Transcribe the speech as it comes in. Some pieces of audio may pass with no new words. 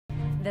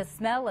The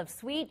smell of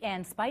sweet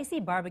and spicy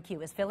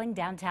barbecue is filling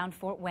downtown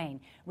Fort Wayne.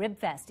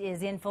 Ribfest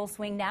is in full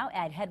swing now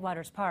at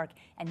Headwaters Park,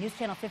 and News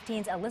Channel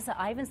 15's Alyssa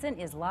Ivanson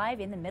is live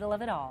in the middle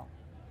of it all.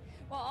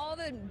 Well, all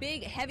the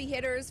big heavy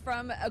hitters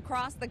from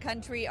across the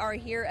country are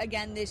here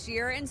again this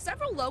year, and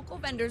several local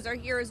vendors are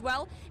here as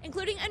well,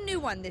 including a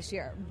new one this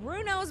year,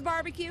 Bruno's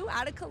Barbecue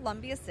out of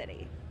Columbia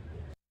City.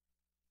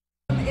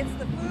 It's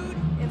the food,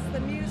 it's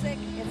the music,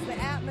 it's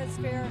the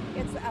atmosphere.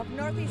 It's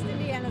Northeast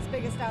Indiana's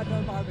biggest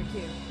outdoor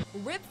barbecue.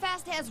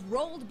 Ribfest has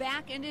rolled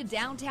back into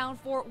downtown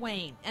Fort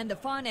Wayne, and the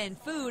fun and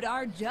food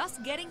are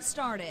just getting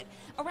started.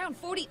 Around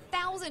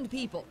 40,000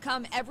 people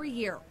come every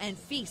year and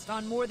feast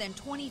on more than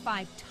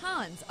 25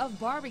 tons of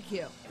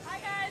barbecue. Hi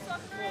guys,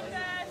 welcome to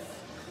Ribfest.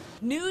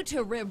 New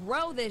to Rib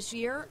Row this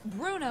year,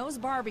 Bruno's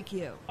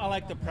Barbecue. I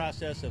like the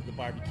process of the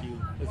barbecue.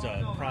 It's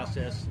a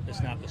process,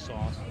 it's not the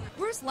sauce.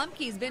 Bruce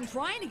Lemke's been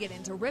trying to get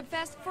into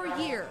Ribfest for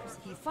years.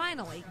 He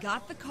finally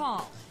got the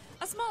call.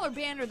 A smaller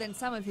banner than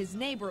some of his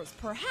neighbors,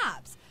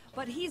 perhaps,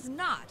 but he's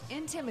not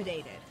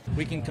intimidated.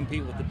 We can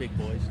compete with the big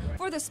boys.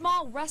 For the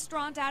small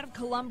restaurant out of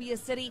Columbia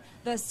City,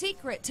 the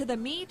secret to the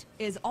meat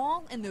is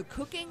all in the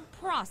cooking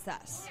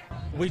process.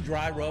 We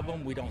dry rub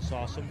them, we don't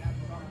sauce them,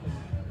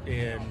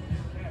 and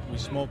we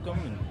smoke them,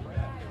 and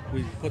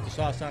we put the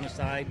sauce on the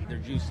side. They're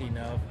juicy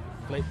enough,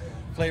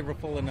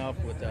 flavorful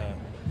enough with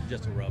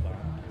just a rub on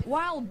them.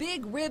 While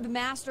big rib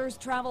masters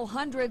travel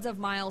hundreds of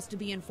miles to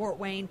be in Fort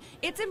Wayne,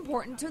 it's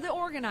important to the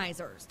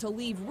organizers to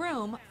leave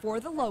room for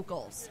the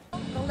locals.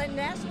 The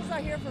Nationals are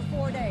here for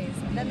 4 days.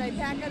 Then they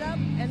pack it up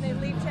and they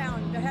leave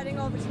town. They're heading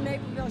over to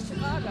Naperville,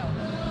 Chicago.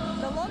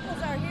 The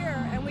locals are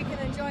here, and we can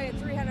enjoy it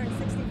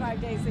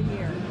 365 days a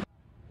year.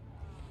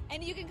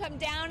 And you can come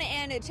down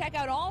and check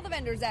out all the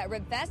vendors at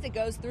Ribfest. It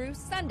goes through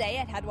Sunday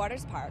at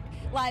Headwaters Park.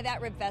 Live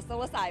at Ribfest,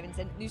 Alyssa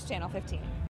Ivanson, News Channel 15.